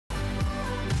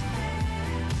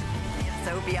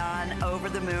so beyond over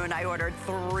the moon. I ordered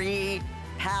 3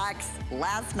 packs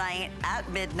last night at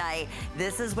midnight.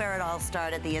 This is where it all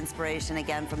started, the inspiration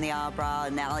again from the bra,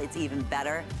 and now it's even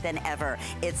better than ever.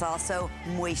 It's also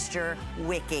moisture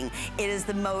wicking. It is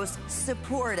the most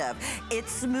supportive. It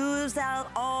smooths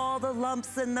out all the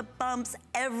lumps and the bumps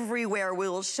everywhere. We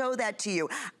will show that to you.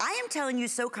 I am telling you,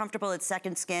 so comfortable at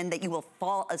Second Skin that you will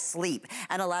fall asleep,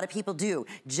 and a lot of people do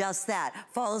just that,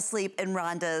 fall asleep in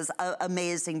Rhonda's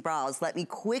amazing bras. Let me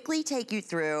quickly take you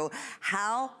through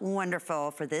how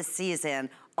wonderful for this season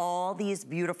all these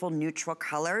beautiful neutral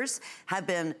colors have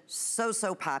been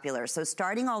so popular. So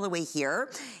starting all the way here,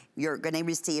 you're gonna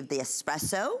receive the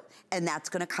espresso, and that's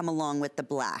gonna come along with the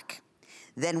black.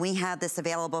 Then we have this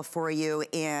available for you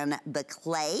in the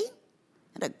clay.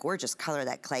 What a gorgeous color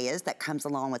that clay is, that comes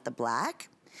along with the black.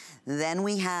 Then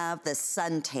we have the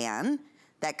suntan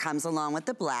that comes along with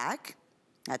the black.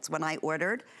 That's when I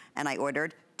ordered, and I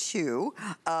ordered 2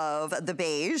 of the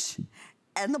beige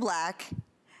and the black.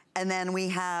 And then we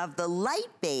have the light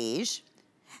beige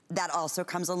that also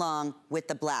comes along with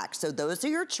the black. So those are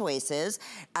your choices.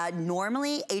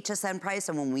 Normally HSN price,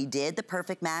 and when we did the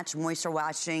Perfect Match Moisture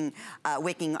Wicking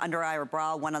Underwire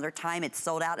bra one other time, it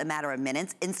sold out in a matter of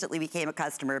minutes, instantly became a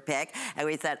customer pick. And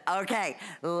we said, okay,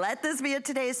 let this be a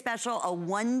today's special, a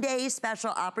one-day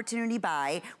special opportunity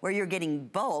buy where you're getting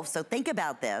both. So think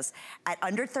about this, at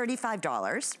under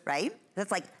 $35, right?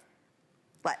 That's like,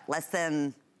 what, less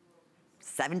than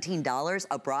 $17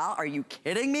 a bra? Are you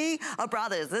kidding me? A bra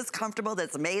that is this comfortable,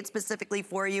 that's made specifically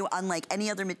for you, unlike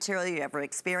any other material you ever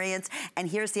experienced. And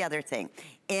here's the other thing.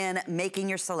 In making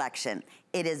your selection,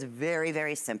 it is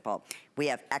very simple. We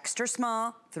have extra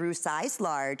small through size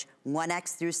large,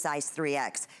 1X through size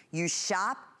 3X. You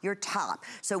shop your top.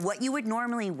 So what you would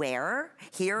normally wear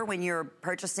here when you're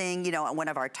purchasing, you know, one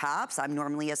of our tops, I'm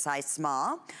normally a size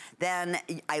small, then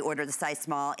I order the size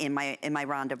small in my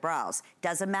Rhonda bras.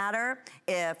 Doesn't matter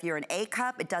if you're an A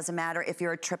cup, it doesn't matter if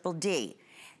you're a triple D.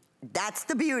 That's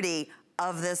the beauty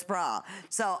of this bra.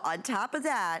 So on top of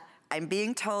that, I'm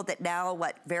being told that now,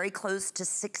 very close to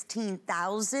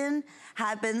 16,000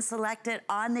 have been selected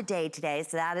on the day today.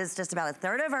 So that is just about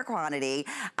 1/3 of our quantity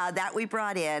that we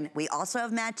brought in. We also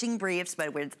have matching briefs,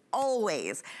 but it's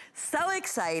always so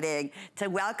exciting to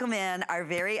welcome in our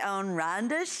very own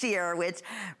Rhonda Shear, which,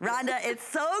 Rhonda, it's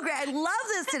so great. I love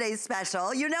this today's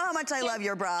special. You know how much I love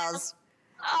your bras.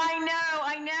 I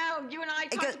know. You and I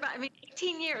talked about,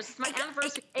 18 years. It's my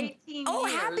anniversary, 18 Oh,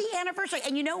 years. happy anniversary.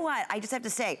 And you know what? I just have to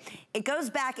say, it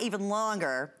goes back even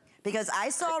longer because I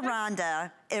saw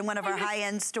Rhonda in one of our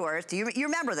high-end stores. Do you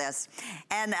remember this?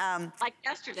 And like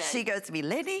yesterday. She goes to me,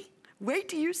 Lenny, wait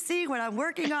till you see what I'm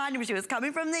working on. She was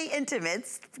coming from the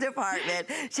intimates department.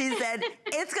 She said,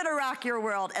 it's gonna rock your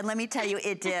world. And let me tell you,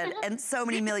 it did. And so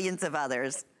many millions of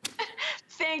others.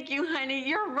 Thank you, honey.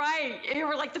 You're right. You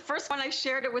were like the first one. I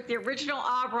shared it with the original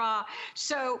bra.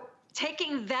 So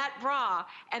taking that bra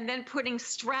and then putting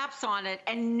straps on it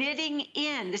and knitting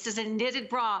in. This is a knitted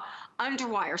bra,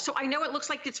 underwire. So I know it looks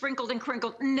like it's wrinkled and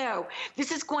crinkled. No,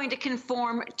 this is going to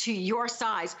conform to your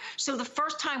size. So the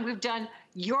first time we've done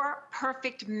your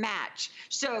perfect match.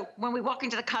 So when we walk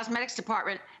into the cosmetics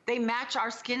department, they match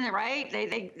our skin, right?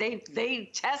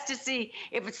 They test to see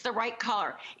if it's the right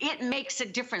color. It makes a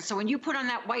difference. So when you put on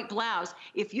that white blouse,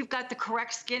 if you've got the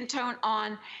correct skin tone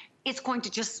on, it's going to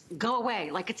just go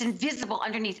away, like it's invisible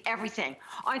underneath everything.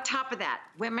 On top of that,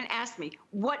 women ask me,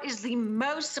 what is the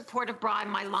most supportive bra in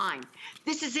my line?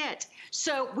 This is it.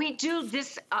 So we do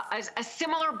this, a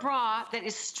similar bra that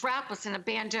is strapless in a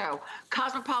bandeau.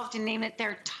 Cosmopolitan named it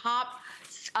their top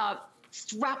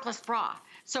strapless bra.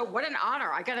 So what an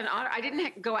honor. I got an honor. I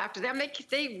didn't go after them.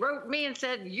 They wrote me and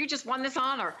said, you just won this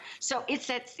honor. So it's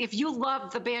that if you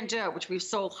love the bandeau, which we've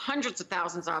sold hundreds of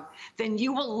thousands of, then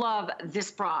you will love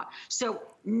this bra. So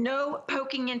no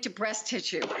poking into breast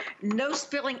tissue, no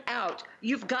spilling out.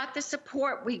 You've got the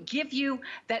support. We give you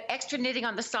that extra knitting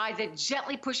on the side that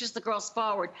gently pushes the girls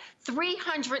forward.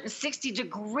 360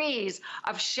 degrees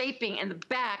of shaping in the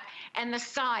back and the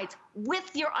sides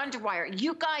with your underwire.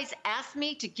 You guys asked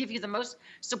me to give you the most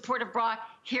supportive bra.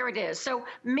 Here it is. So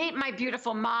meet my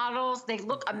beautiful models. They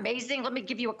look amazing. Let me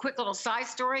give you a quick little side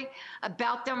story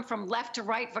about them from left to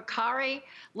right. Vakari,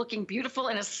 looking beautiful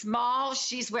in a small.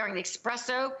 She's wearing the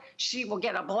espresso. She will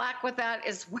get a black with that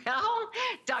as well.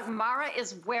 Dagmara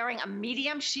is wearing a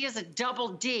medium. She is a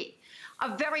double D.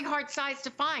 A very hard size to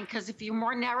find because if you're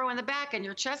more narrow in the back and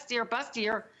you're chesty or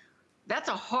bustier, That's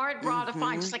a hard bra to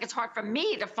find, just like it's hard for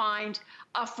me to find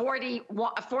a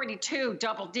 42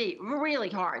 double D, really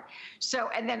hard. So,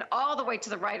 and then all the way to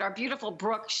the right, our beautiful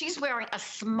Brooke, she's wearing a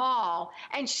small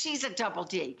and she's a double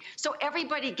D. So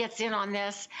everybody gets in on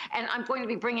this, and I'm going to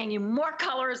be bringing you more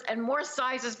colors and more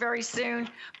sizes very soon,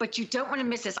 but you don't want to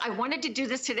miss this. I wanted to do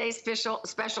this today's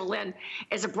special, Lynn,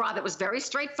 as a bra that was very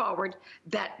straightforward,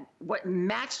 that what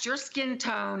matched your skin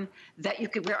tone, that you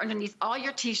could wear underneath all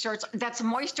your t-shirts. That's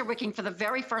moisture wicking for the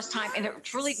very first time, and it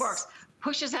truly works.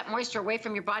 Pushes that moisture away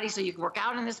from your body so you can work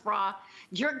out in this bra.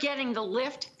 You're getting the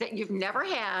lift that you've never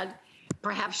had.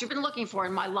 Perhaps you've been looking for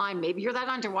in my line. Maybe you're that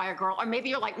Underwire girl, or maybe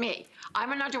you're like me.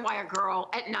 I'm an Underwire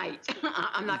girl at night.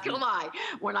 I'm not gonna lie.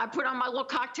 When I put on my little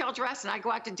cocktail dress and I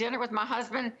go out to dinner with my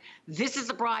husband, this is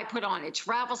the bra I put on. It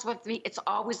travels with me. It's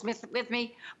always with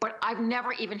me, but I've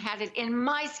never even had it in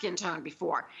my skin tone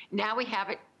before. Now we have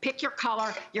it. Pick your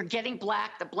color. You're getting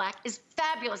black. The black is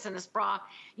fabulous in this bra.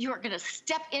 You are gonna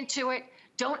step into it.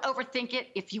 Don't overthink it.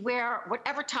 If you wear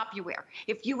whatever top you wear,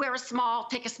 if you wear a small,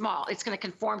 take a small. It's going to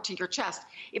conform to your chest.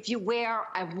 If you wear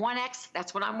a 1X,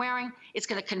 that's what I'm wearing, it's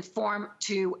going to conform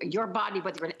to your body,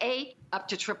 whether you're an A up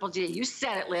to triple D. You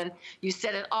said it, Lynn. You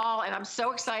said it all, and I'm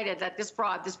so excited that this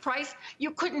bra, this price,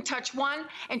 you couldn't touch one.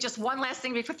 And just one last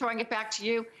thing before throwing it back to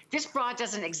you. This bra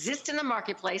doesn't exist in the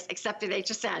marketplace except at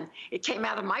HSN. It came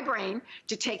out of my brain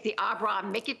to take the bra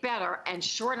and make it better, and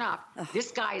sure enough,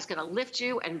 this guy is going to lift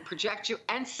you and project you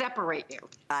and separate you.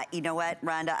 You know what,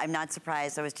 Rhonda, I'm not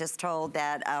surprised. I was just told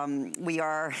that we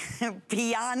are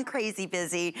beyond crazy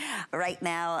busy right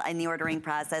now in the ordering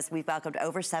process. We've welcomed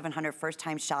over 700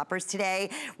 first-time shoppers today,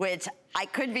 which I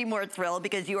couldn't be more thrilled,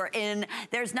 because you are in,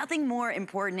 there's nothing more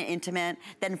important and intimate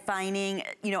than finding,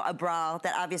 you know, a bra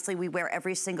that obviously we wear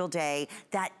every single day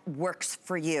that works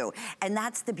for you. And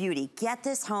that's the beauty. Get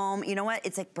this home. You know what?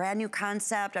 It's a brand new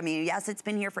concept. I mean, yes, it's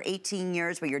been here for 18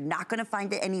 years, but you're not gonna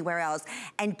find it anywhere else.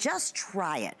 And just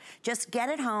try it. Just get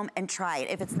it home and try it.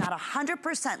 If it's not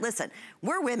 100%, listen,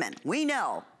 we're women. We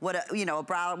know what a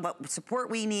bra, what support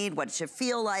we need, what it should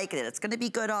feel like, that it's gonna be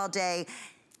good all day.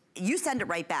 You send it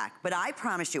right back, but I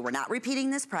promise you, we're not repeating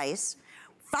this price.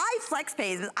 5 flex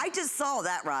pays, I just saw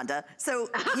that, Rhonda. So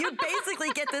you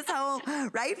basically get this home,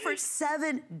 right, for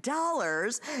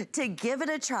 $7 to give it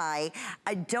a try.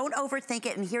 Don't overthink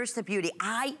it, and here's the beauty.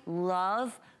 I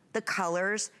love the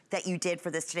colors that you did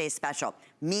for this today's special.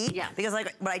 Me, because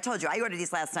like what I told you, I ordered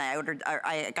these last night.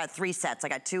 I got 3 sets. I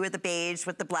got 2 of the beige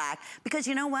with the black, because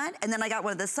you know what? And then I got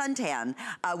one of the suntan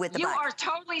with the black. You are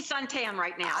totally suntan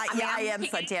right now. I am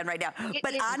suntan right now.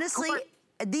 But honestly,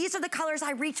 these are the colors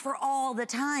I reach for all the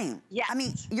time. Yeah. I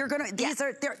mean, you're gonna,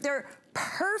 they're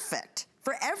perfect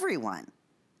for everyone.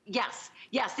 Yes,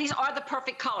 yes, these are the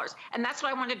perfect colors. And that's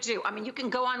what I want to do. I mean, you can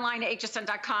go online at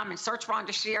hsn.com and search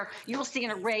Rhonda Shear. You will see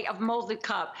an array of molded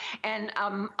cup and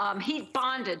heat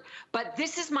bonded. But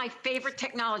this is my favorite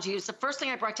technology. It's the first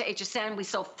thing I brought to HSN. We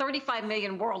sold 35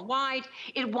 million worldwide.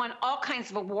 It won all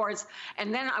kinds of awards.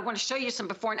 And then I want to show you some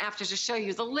before and afters to show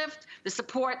you the lift, the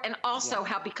support, and also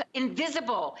how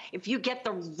invisible, if you get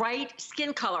the right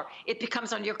skin color, it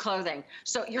becomes on your clothing.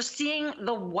 So you're seeing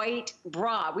the white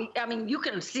bra. I mean, you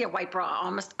can see a white bra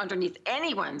almost underneath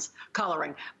anyone's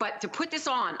coloring, but to put this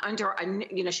on under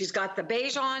she's got the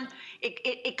beige on,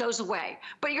 it goes away.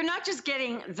 But you're not just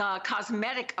getting the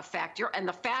cosmetic effect and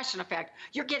the fashion effect.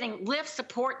 You're getting lift,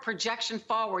 support, projection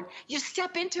forward. You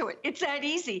step into it. It's that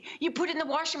easy. You put it in the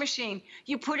washing machine.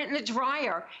 You put it in the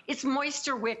dryer. It's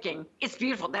moisture wicking. It's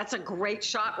beautiful. That's a great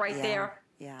shot right there.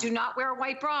 Yeah. Do not wear a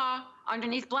white bra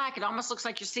underneath black. It almost looks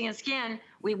like you're seeing skin.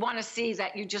 We want to see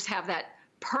that you just have that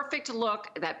perfect look,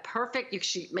 that perfect,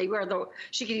 she could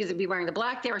either be wearing the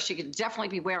black there, or she could definitely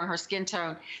be wearing her skin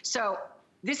tone. So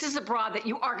this is a bra that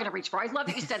you are gonna reach for. I love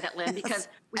that you said that, Lynn, because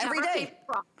we have our favorite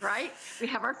bras, right? We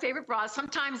have our favorite bras.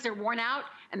 Sometimes they're worn out,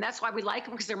 and that's why we like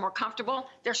them, because they're more comfortable.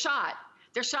 They're shot.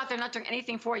 They're shot, they're not doing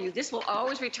anything for you. This will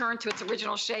always return to its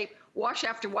original shape, wash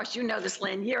after wash. You know this,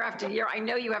 Lynn, year after year. I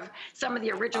know you have some of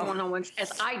the original ones,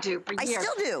 as I do, for years. I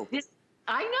still do.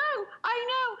 I know.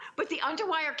 But the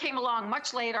Underwire came along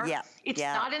much later. Yeah. It's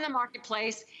not in the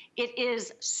marketplace. It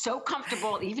is so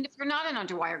comfortable, even if you're not an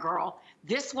Underwire girl.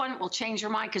 This one will change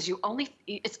your mind, because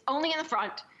it's only in the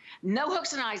front, no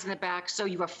hooks and eyes in the back, so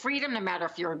you have freedom no matter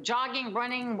if you're jogging,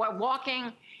 running,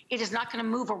 walking. It is not going to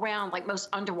move around like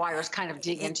most Underwires kind of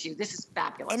dig into you. This is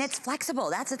fabulous. And it's flexible.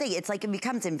 That's the thing. It's like it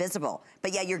becomes invisible.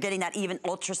 But yeah, you're getting that even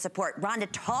ultra support. Rhonda,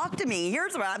 talk to me.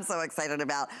 Here's what I'm so excited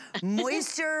about.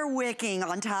 Moisture wicking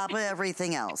on top of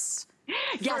everything else.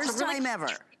 First time ever.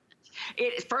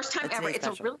 First time ever. It's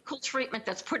a really cool treatment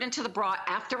that's put into the bra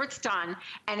after it's done,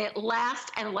 and it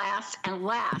lasts and lasts and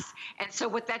lasts. And so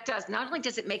what that does, not only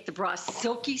does it make the bra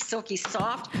silky, silky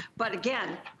soft, but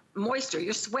again, moisture,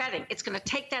 you're sweating. It's going to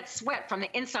take that sweat from the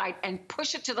inside and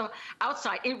push it to the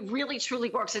outside. It really, truly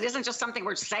works. It isn't just something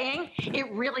we're saying.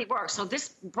 It really works. So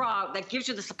this bra that gives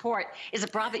you the support is a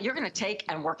bra that you're going to take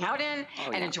and work out in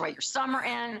and enjoy your summer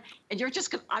in. And you're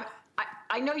just going to,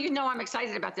 I know you know I'm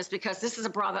excited about this because this is a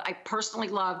bra that I personally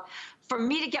love. For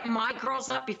me to get my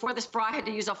girls up, before this bra, I had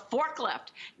to use a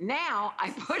forklift. Now I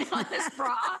put on this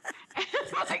bra and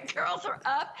my girls are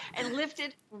up and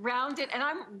lifted, rounded, and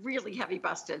I'm really heavy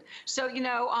busted. So, you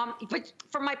know, but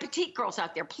for my petite girls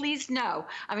out there, please know,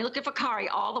 I mean, look at Vakari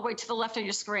all the way to the left on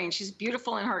your screen. She's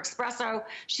beautiful in her espresso.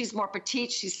 She's more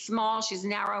petite, she's small, she's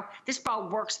narrow. This bra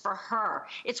works for her.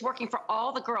 It's working for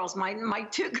all the girls. My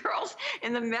two girls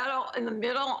in the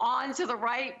middle on to the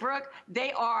right, Brooke,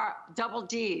 they are double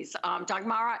Ds.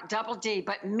 Dagmara, double D,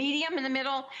 but medium in the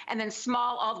middle and then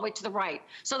small all the way to the right.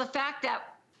 So the fact that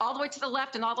all the way to the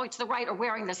left and all the way to the right are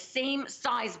wearing the same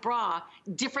size bra,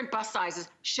 different bust sizes,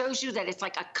 shows you that it's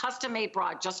like a custom-made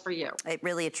bra just for you. It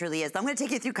really, it truly is. I'm going to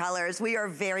take you through colors. We are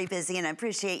very busy, and I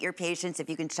appreciate your patience. If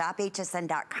you can shop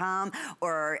hsn.com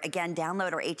or, again,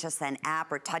 download our HSN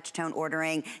app or touch tone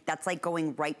ordering, that's like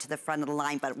going right to the front of the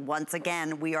line. But once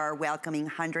again, we are welcoming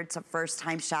hundreds of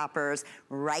first-time shoppers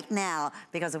right now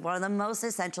because of one of the most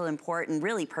essential, important,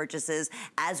 really, purchases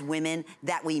as women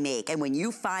that we make. And when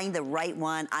you find the right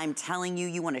one, I'm telling you,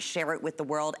 you want to share it with the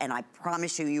world, and I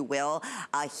promise you, you will.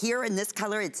 Here in this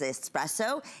color, it's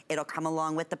espresso. It'll come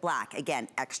along with the black. Again,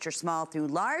 extra small through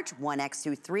large, 1X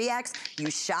through 3X.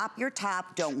 You shop your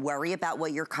top. Don't worry about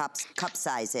what your cup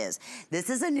size is. This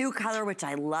is a new color, which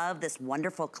I love, this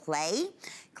wonderful clay.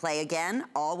 Clay again,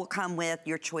 all will come with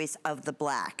your choice of the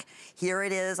black. Here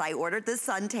it is. I ordered this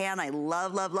suntan. I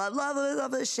love, love, love, love,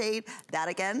 love this shade. That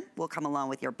again will come along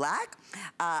with your black.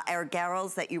 Our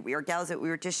gals that we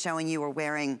were just showing you were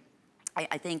wearing,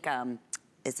 I think,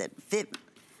 is it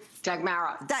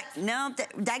Dagmara?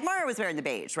 Dagmara was wearing the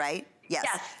beige, right? Yes.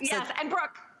 Yes, so, and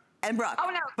Brooke. And Brooke. Oh,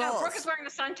 no, Brooke is wearing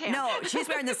the suntan. No, she's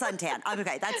wearing the suntan.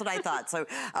 Okay, that's what I thought. So,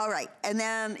 all right. And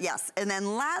then, yes. And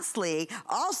then lastly,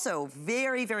 also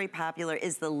very, very popular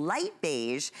is the light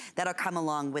beige that'll come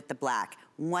along with the black.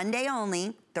 One day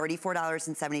only,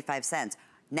 $34.75.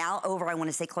 Now over, I want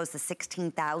to say close to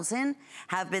 16,000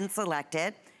 have been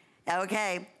selected.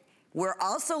 Okay. We're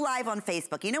also live on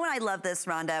Facebook. You know what, I love this,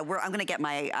 Rhonda? I'm going to get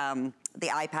my the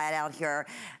iPad out here.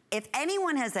 If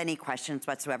anyone has any questions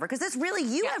whatsoever, because this really,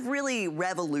 you have really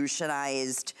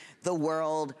revolutionized the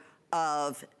world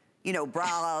of, you know,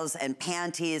 bras and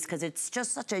panties, because it's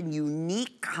just such a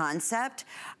unique concept.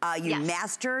 You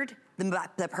mastered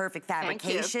the perfect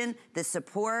fabrication, the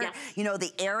support, you know,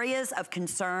 the areas of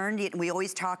concern we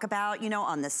always talk about, you know,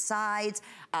 on the sides,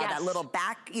 that little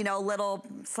back, you know, little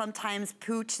sometimes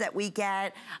pooch that we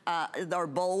get, or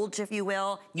bulge, if you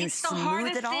will. You smooth it all.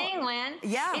 It's the hardest thing, Lynn.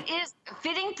 Yeah. It is.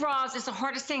 Fitting bras is the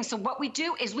hardest thing. So what we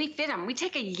do is we fit them. We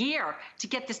take a year to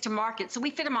get this to market. So we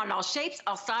fit them on all shapes,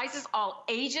 all sizes, all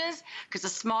ages, because a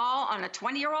small on a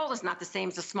 20-year-old is not the same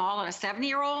as a small on a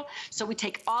 70-year-old. So we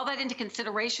take all that into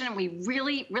consideration, and we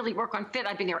really, really work on fit.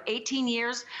 I've been here 18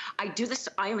 years. I do this.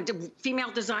 I am a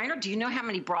female designer. Do you know how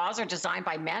many bras are designed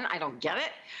by men? I don't get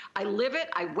it. I live it.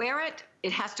 I wear it.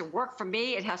 It has to work for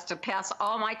me. It has to pass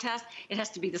all my tests. It has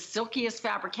to be the silkiest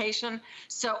fabrication.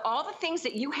 So all the things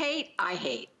that you hate, I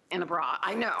hate in a bra.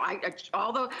 I know,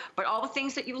 but all the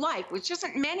things that you like, which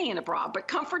isn't many in a bra, but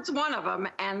comfort's one of them,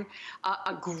 and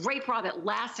a great bra that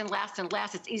lasts and lasts and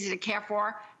lasts. It's easy to care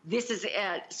for. This is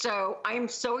it. So I am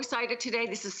so excited today.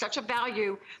 This is such a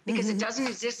value because it doesn't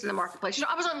exist in the marketplace. You know,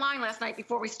 I was online last night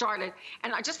before we started,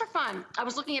 and just for fun, I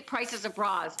was looking at prices of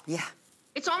bras. Yeah.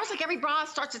 It's almost like every bra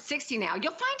starts at 60 now.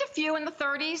 You'll find a few in the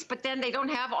 30s, but then they don't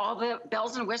have all the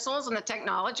bells and whistles and the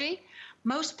technology.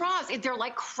 Most bras, they're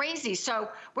like crazy. So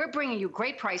we're bringing you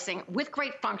great pricing with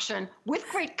great function, with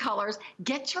great colors.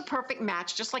 Get your perfect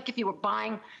match, just like if you were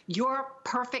buying your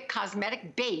perfect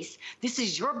cosmetic base. This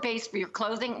is your base for your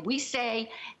clothing. We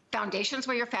say foundation's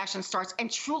where your fashion starts,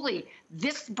 and truly,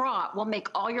 this bra will make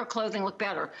all your clothing look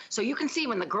better. So you can see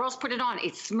when the girls put it on,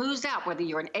 it smooths out, whether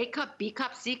you're an A cup, B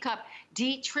cup, C cup,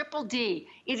 D, triple D.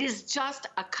 It is just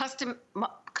a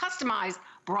customized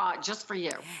bra just for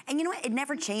you. And you know what? It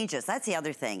never changes. That's the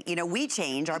other thing. You know, we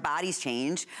change, our bodies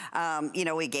change. You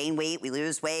know, we gain weight, we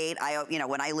lose weight. You know,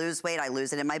 when I lose weight, I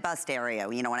lose it in my bust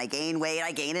area. You know, when I gain weight,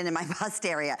 I gain it in my bust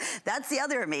area. That's the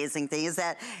other amazing thing, is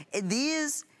that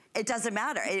these It doesn't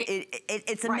matter.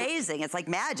 It's amazing. Right. It's like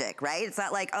magic, right? It's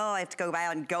not like, oh, I have to go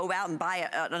out and buy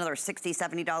another $60,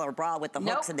 $70 bra with the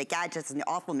hooks and the gadgets and the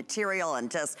awful material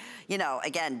and just, you know,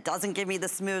 again, doesn't give me the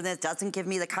smoothness, doesn't give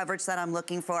me the coverage that I'm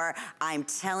looking for. I'm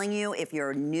telling you, if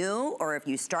you're new or if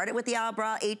you started with the Owl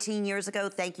Bra 18 years ago,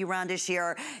 thank you, Rhonda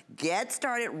Shear, get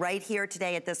started right here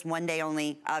today at this one day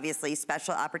only, obviously,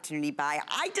 special opportunity buy.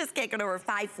 I just can't get over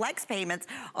 5 flex payments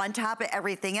on top of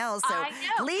everything else. So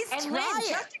please try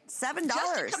it. $7.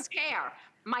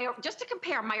 Just to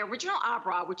compare my original Owl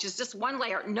Bra, which is just one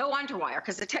layer, no underwire,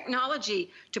 because the technology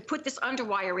to put this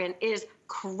underwire in is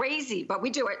crazy, but we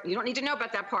do it. You don't need to know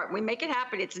about that part. We make it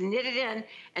happen. It's knitted in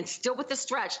and still with the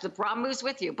stretch. The bra moves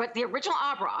with you. But the original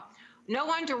Owl Bra, no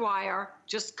underwire,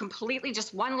 just completely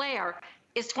just one layer,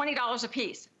 is $20 a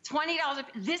piece. $20 a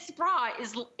piece. This bra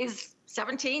is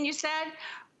 $17, you said?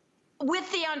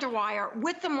 With the underwire,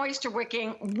 with the moisture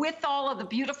wicking, with all of the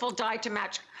beautiful dye to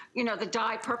match, you know, the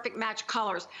dye perfect match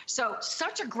colors. So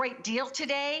such a great deal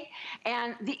today.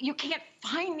 And you can't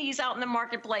find these out in the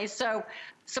marketplace. So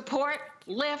support,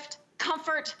 lift,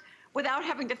 comfort without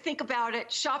having to think about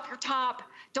it. Shop your top.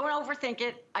 Don't overthink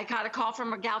it. I got a call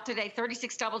from a gal today,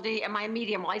 36 double D, am I a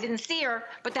medium? Well, I didn't see her,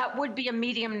 but that would be a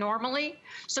medium normally.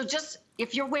 So just,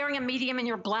 if you're wearing a medium in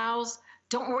your blouse,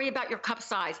 don't worry about your cup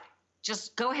size.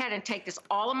 Just go ahead and take this.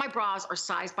 All of my bras are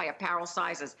sized by apparel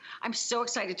sizes. I'm so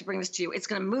excited to bring this to you. It's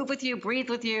gonna move with you, breathe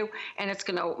with you, and it's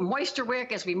gonna moisture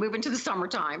wick as we move into the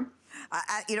summertime.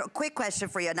 You know, quick question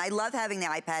for you, and I love having the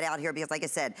iPad out here because, like I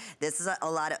said, this is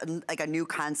a lot of, like a new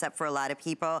concept for a lot of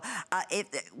people.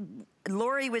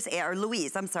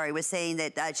 Louise, I'm sorry, was saying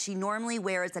that she normally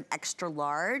wears an extra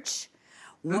large.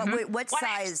 What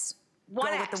size go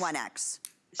with the 1X?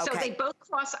 So they both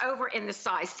cross over in the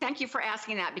size. Thank you for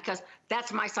asking that because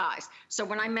that's my size. So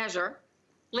when I measure,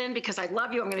 Lynn, because I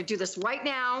love you, I'm going to do this right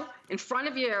now in front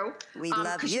of you. We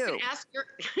love you.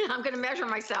 I'm going to measure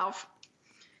myself.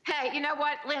 Hey, you know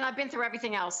what, Lynn, I've been through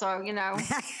everything else, so, you know.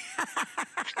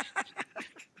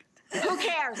 Who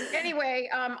cares? Anyway,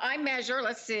 I measure,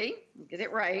 let's see, get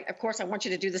it right. Of course, I want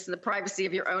you to do this in the privacy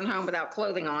of your own home without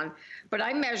clothing on. But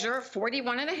I measure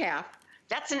 41.5.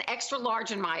 That's an extra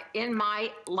large in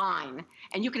my line.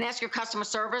 And you can ask your customer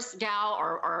service gal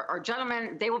or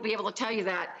gentleman, they will be able to tell you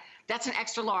that. That's an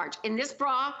extra large. In this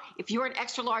bra, if you're an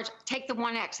extra large, take the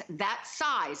 1X. That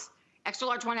size, extra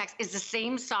large 1X, is the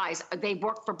same size. They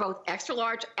work for both extra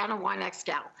large and a 1X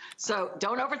gal. So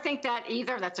don't overthink that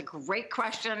either. That's a great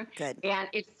question. Good. And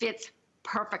it fits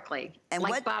perfectly. And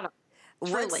like butter.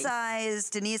 What size,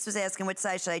 Denise was asking, what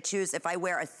size should I choose if I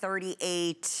wear a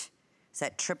 38, is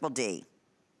that triple D?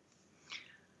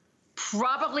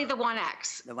 Probably the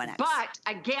 1X. The 1X. But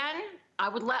again, I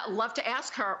would love to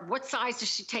ask her, what size does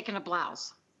she take in a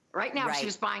blouse? Right now, if she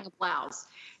was buying a blouse,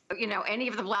 you know, any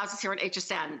of the blouses here at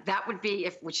HSN, that would be,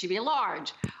 would she be a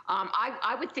large?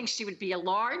 I would think she would be a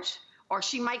large, or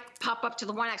she might pop up to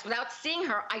the 1X. Without seeing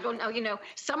her, I don't know, you know,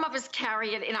 some of us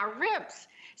carry it in our ribs.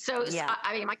 So,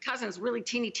 I mean, my cousin's really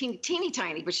teeny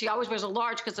tiny, but she always wears a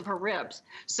large because of her ribs.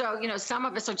 So, you know, some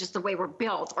of us are just the way we're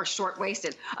built or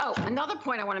short-waisted. Oh, another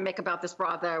point I want to make about this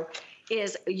bra, though,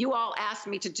 is you all asked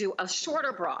me to do a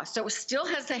shorter bra. So it still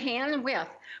has the hand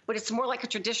width, but it's more like a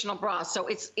traditional bra. So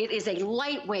it is a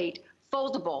lightweight,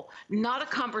 foldable, not a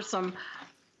cumbersome,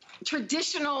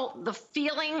 traditional, the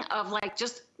feeling of like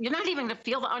just, you're not even going to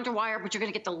feel the underwire, but you're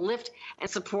going to get the lift and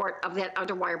support of that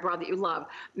underwire bra that you love.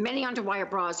 Many underwire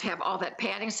bras have all that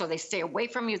padding, so they stay away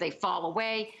from you, they fall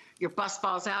away, your bust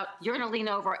falls out, you're going to lean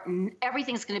over,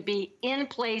 everything's going to be in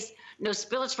place, no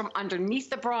spillage from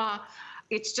underneath the bra.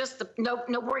 It's just no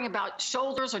worrying about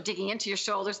shoulders or digging into your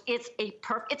shoulders. It's a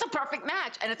perfect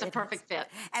match, and it's a perfect fit.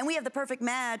 And we have the perfect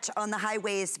match on the high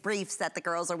waist briefs that the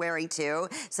girls are wearing too.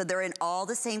 So they're in all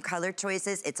the same color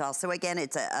choices. It's also, again,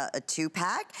 it's a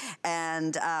 2-pack,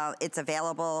 and it's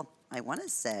available, I want to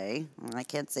say, I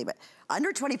can't see, but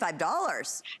under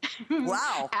 $25.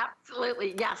 Wow.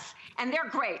 Absolutely, yes. And they're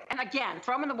great. And again,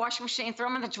 throw them in the washing machine, throw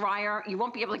them in the dryer. You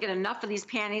won't be able to get enough of these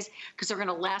panties because they're going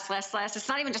to last. It's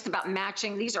not even just about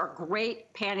matching. These are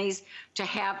great panties to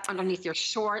have underneath your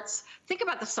shorts. Think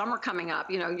about the summer coming up.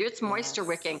 You know, it's moisture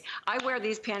wicking. I wear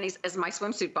these panties as my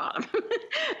swimsuit bottom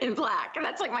in black. And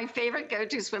that's like my favorite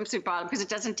go-to swimsuit bottom because it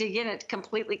doesn't dig in. It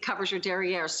completely covers your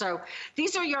derriere. So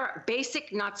these are your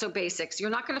basic, not so basics. You're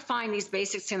not going to find these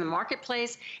basics in the marketplace.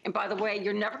 And by the way,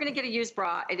 you're never going to get a used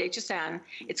bra at HSN.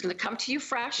 It's going to come to you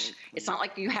fresh. It's not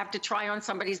like you have to try on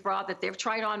somebody's bra that they've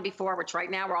tried on before, which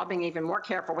right now we're all being even more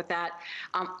careful with that.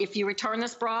 If you return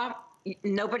this bra,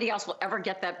 nobody else will ever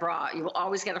get that bra. You will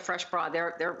always get a fresh bra.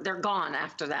 They're gone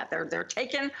after that. They're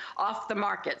taken off the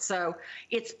market. So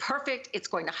it's perfect. It's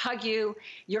going to hug you.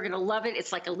 You're going to love it.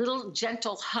 It's like a little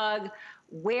gentle hug.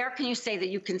 Where can you say that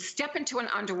you can step into an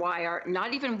underwire,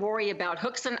 not even worry about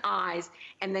hooks and eyes,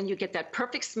 and then you get that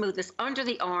perfect smoothness under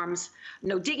the arms,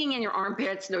 no digging in your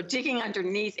armpits, no digging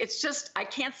underneath. It's just, I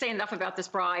can't say enough about this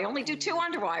bra. I only do 2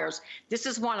 underwires. This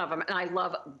is one of them, and I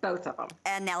love both of them.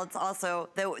 And now it's also,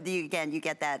 again, you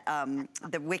get that,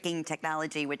 the wicking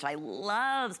technology, which I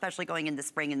love, especially going into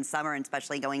spring and summer, and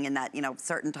especially going in that,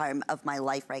 certain time of my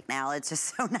life right now. It's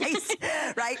just so nice,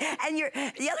 right? And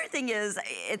the other thing is,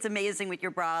 it's amazing with your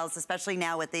bras, especially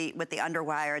now with the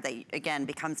underwire that, again,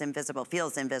 becomes invisible,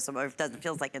 feels invisible, or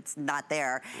feels like it's not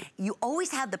there. You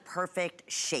always have the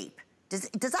perfect shape.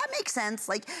 Does that make sense?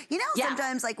 Like,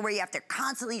 sometimes like where you have to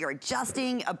constantly, you're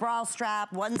adjusting a bra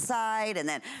strap one side, and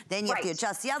then you have to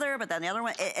adjust the other, but then the other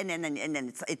one, and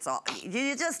then it's all,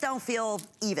 you just don't feel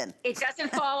even. It doesn't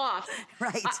fall off.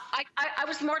 Right. I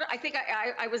was more, I think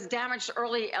I was damaged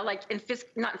early, like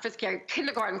not in fifth grade,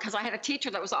 kindergarten, because I had a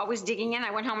teacher that was always digging in.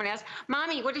 I went home and asked,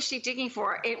 Mommy, what is she digging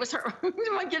for? It was her,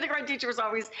 my kindergarten teacher was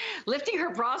always lifting her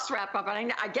bra strap up,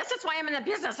 and I guess that's why I'm in the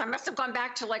business. I must have gone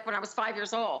back to like when I was 5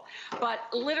 years old. But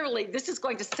literally, this is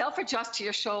going to self-adjust to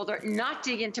your shoulder, not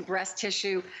dig into breast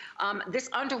tissue. This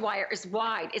underwire is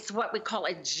wide. It's what we call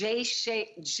a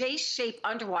J-shape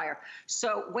underwire.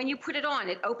 So when you put it on,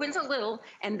 it opens a little,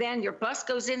 and then your bust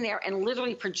goes in there and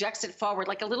literally projects it forward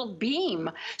like a little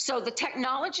beam. So the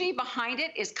technology behind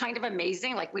it is kind of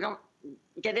amazing. Like, we don't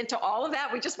get into all of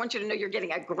that. We just want you to know you're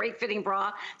getting a great fitting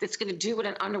bra that's going to do what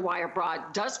an underwire bra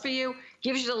does for you,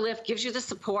 gives you the lift, gives you the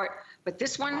support. But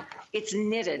this one, it's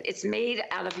knitted. It's made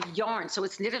out of yarn. So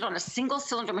it's knitted on a single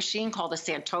cylinder machine called a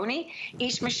Santoni.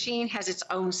 Each machine has its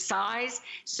own size.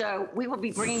 So we will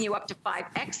be bringing you up to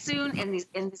 5X soon in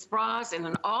these bras and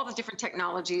in all the different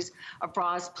technologies of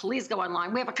bras. Please go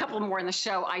online. We have a couple more in the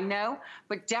show, I know,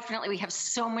 but definitely we have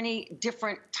so many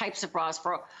different types of bras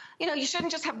for, you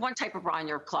shouldn't just have one type of bra in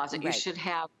your closet. Right. You should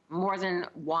have more than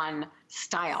one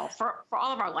style for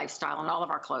all of our lifestyle and all of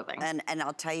our clothing. And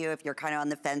I'll tell you, if you're kind of on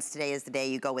the fence, today is the day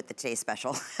you go with the Today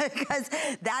Special, because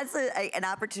that's an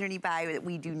opportunity buy that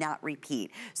we do not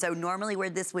repeat. So normally where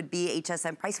this would be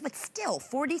HSN price, but still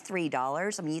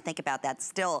 $43. I mean, you think about that,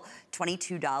 still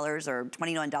 $22 or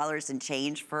 $21 and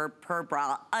change per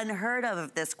bra. Unheard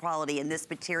of this quality and this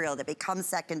material that becomes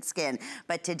second skin.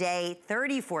 But today,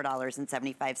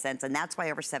 $34.75, and that's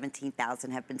why over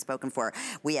 17,000 have been spoken for.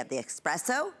 We have the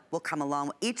espresso, will come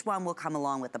along, each one will come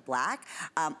along with the black.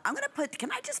 I'm gonna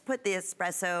can I just put the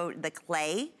espresso, the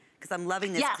clay, because I'm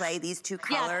loving this clay, these two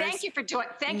colors. Yeah, thank you for doing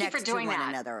that. One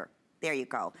another. There you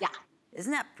go. Yeah.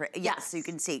 Isn't that pretty? Yes, so you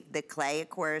can see the clay, of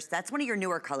course. That's one of your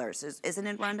newer colors, isn't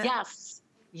it, Rhonda? Yes.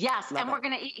 Yes, and we're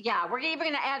even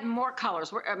gonna add more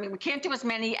colors. I mean, we can't do as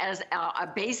many as a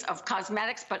base of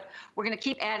cosmetics, but we're gonna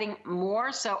keep adding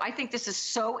more. So I think this is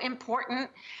so important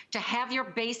to have your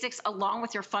basics along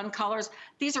with your fun colors.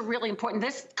 These are really important.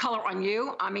 This color on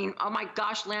you, I mean, oh my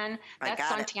gosh, Lynn, that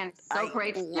suntan is so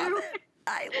great.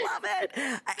 I love it.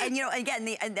 And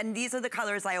again, and these are the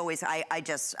colors I always, I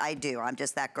do. I'm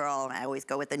just that girl. I always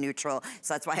go with the neutral.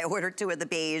 So that's why I ordered 2 of the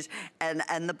beige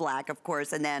and the black, of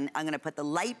course. And then I'm gonna put the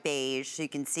light beige so you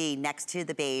can see next to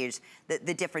the beige,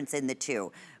 the difference in the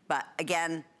two. But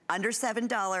again, under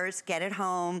 $7, get it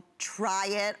home, try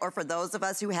it, or for those of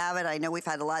us who have it, I know we've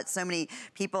had so many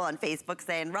people on Facebook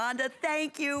saying, Rhonda,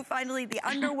 thank you, finally the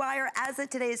underwire as a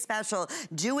Today's Special,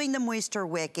 doing the moisture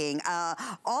wicking,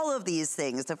 all of these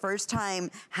things, the first time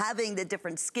having the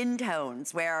different skin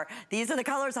tones where these are the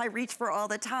colors I reach for all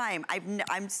the time.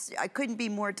 I couldn't be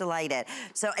more delighted.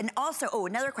 So, and also,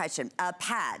 another question,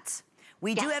 pads.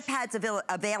 We do have pads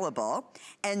available,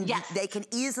 and they can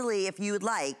easily, if you would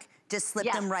like, just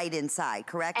slip them right inside,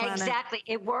 correct, Rhonda? Exactly.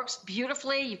 It works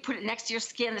beautifully. You put it next to your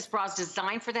skin. This bra is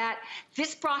designed for that.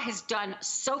 This bra has done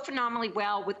so phenomenally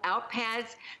well without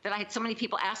pads that I had so many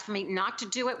people ask for me not to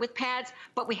do it with pads,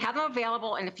 but we have them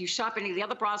available. And if you shop any of the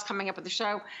other bras coming up at the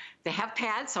show, they have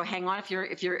pads. So hang on if you're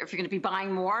going to be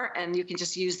buying more, and you can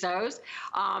just use those.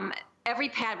 Every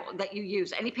pad that you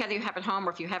use, any pad that you have at home,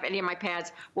 or if you have any of my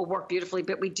pads, will work beautifully.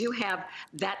 But we do have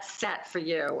that set for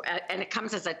you. And it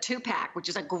comes as a 2-pack, which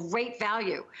is a great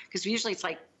value, because usually it's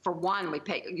like for one,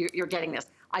 you're getting this.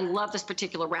 I love this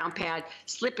particular round pad.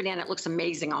 Slip it in, it looks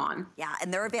amazing on. Yeah,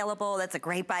 and they're available. That's a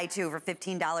great buy too for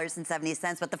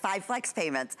 $15.70, but the 5 flex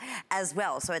payments as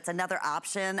well. So it's another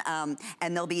option, and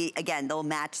they'll be, again, they'll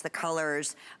match the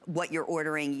colors, what you're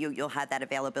ordering. You'll have that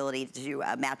availability to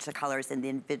match the colors in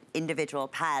the individual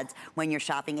pads when you're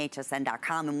shopping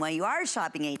hsn.com. And when you are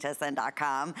shopping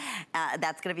hsn.com,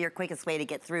 that's gonna be your quickest way to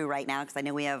get through right now, because I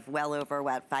know we have well over,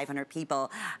 what, 500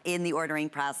 people in the ordering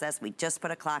process. We just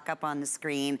put a clock up on the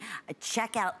screen.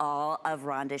 Check out all of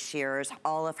Rhonda Shear's,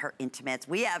 all of her intimates.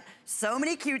 We have so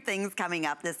many cute things coming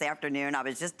up this afternoon. I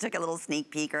took a little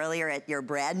sneak peek earlier at your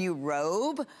brand new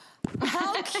robe.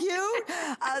 How cute.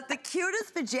 The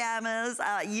cutest pajamas,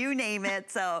 you name it.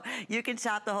 So you can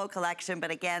shop the whole collection. But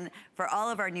again, for all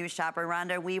of our new shopper,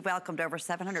 Rhonda, we welcomed over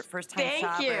 700 first-time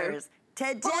shoppers.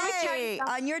 Today,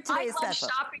 on your Today's Special. I love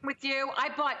shopping with you. I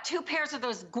bought 2 pairs of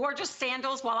those gorgeous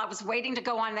sandals while I was waiting to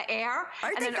go on the air.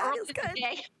 And then earlier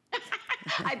today,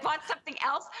 I bought something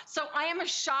else. So I am a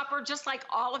shopper just like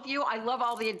all of you. I love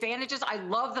all the advantages. I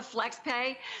love the flex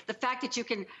pay. The fact that you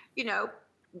can, you know,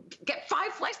 get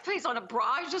 5 flex pays on a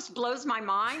bra just blows my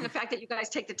mind. The fact that you guys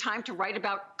take the time to write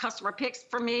about customer picks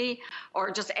for me, or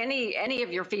just any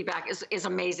of your feedback is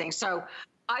amazing. So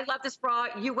I love this bra.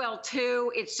 You will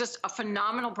too. It's just a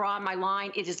phenomenal bra in my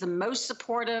line. It is the most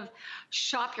supportive.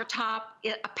 Shop your top.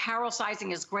 Apparel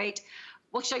sizing is great.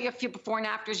 We'll show you a few before and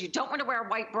afters. You don't want to wear a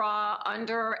white bra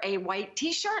under a white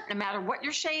t-shirt, no matter what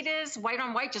your shade is. White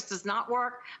on white just does not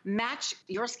work. Match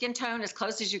your skin tone as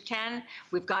close as you can.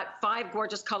 We've got 5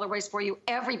 gorgeous colorways for you.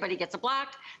 Everybody gets a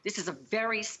black. This is a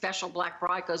very special black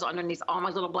bra. It goes underneath all my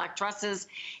little black dresses.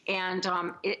 And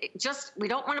we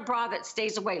don't want a bra that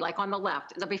stays away, like on the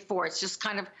left, the before. It's just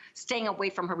kind of staying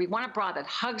away from her. We want a bra that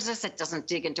hugs us. It doesn't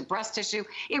dig into breast tissue.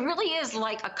 It really is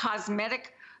like a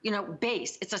cosmetic, you know,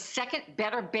 base. It's a second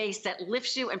better base that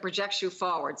lifts you and projects you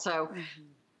forward. So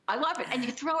I love it. And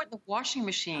you throw it in the washing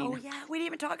machine. Oh yeah, we didn't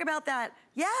even talk about that.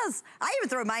 Yes, I even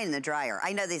throw mine in the dryer.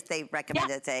 I know they recommend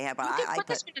it to have, but I put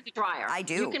this one in the dryer. I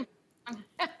do. You can.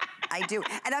 I do,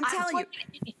 and I'm telling you,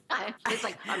 it's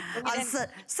like I'm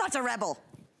such a rebel.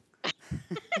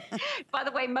 By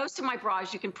the way, most of my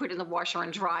bras you can put in the washer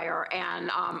and dryer, and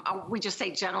we just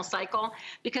say gentle cycle,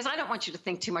 because I don't want you to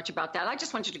think too much about that. I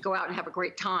just want you to go out and have a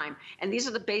great time. And these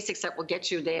are the basics that will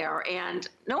get you there. And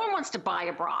no one wants to buy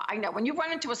a bra. I know when you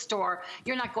run into a store,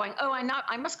 you're not going, oh,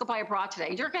 I must go buy a bra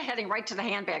today. You're heading right to the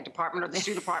handbag department or the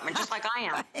shoe department, just like I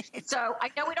am. Right. So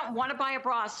I know we don't want to buy a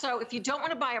bra. So if you don't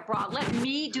want to buy a bra, let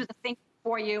me do the thinking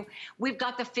for you. We've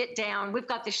got the fit down. We've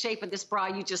got the shape of this bra.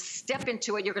 You just step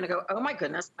into it. You're going to go, oh my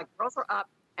goodness, my girls are up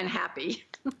and happy.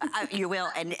 You will.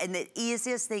 And the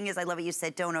easiest thing is, I love what you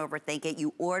said, don't overthink it.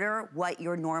 You order what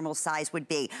your normal size would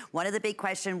be. One of the big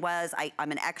questions was,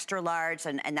 I'm an extra large,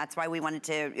 and that's why we wanted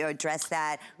to address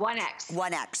that. 1X.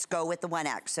 1X. Go with the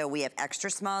 1X. So we have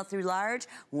extra small through large,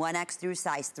 1X through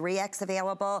size 3X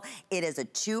available. It is a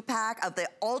 2-pack of the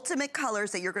ultimate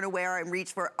colors that you're going to wear and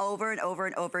reach for over and over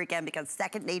and over again, because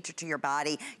second nature to your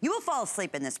body. You will fall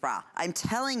asleep in this bra. I'm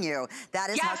telling you, that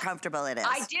is how comfortable it is.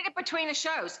 I did it between the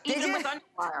shows, even with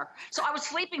Underwire. So I was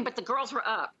sleeping, but the girls were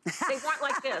up. They weren't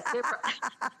like this. They were...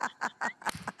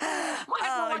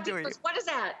 What is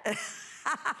that?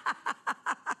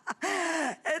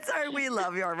 It's our We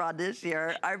Love Your Rhonda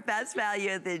Shear. Our best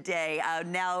value of the day,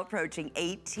 now approaching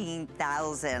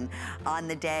 $18,000 on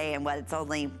the day, and it's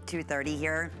only 2:30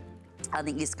 here on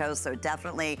the East Coast, so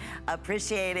definitely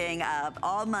appreciating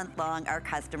all month long our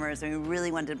customers. And we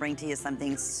really wanted to bring to you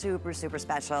something super, super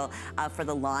special for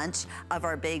the launch of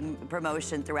our big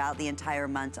promotion throughout the entire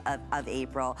month of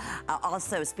April.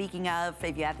 Also, speaking of,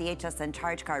 if you have the HSN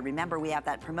charge card, remember we have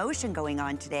that promotion going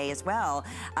on today as well.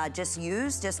 Just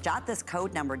jot this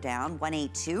code number down,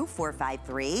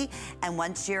 182453, and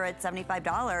once you're at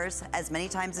 $75, as many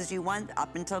times as you want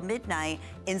up until midnight,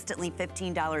 instantly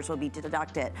 $15 will be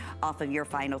deducted off of your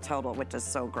final total, which is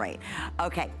so great.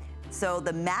 Okay, so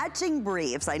the matching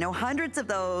briefs, I know hundreds of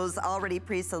those already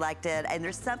pre-selected, and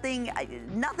there's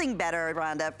nothing better,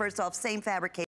 Rhonda. First off, same fabrication.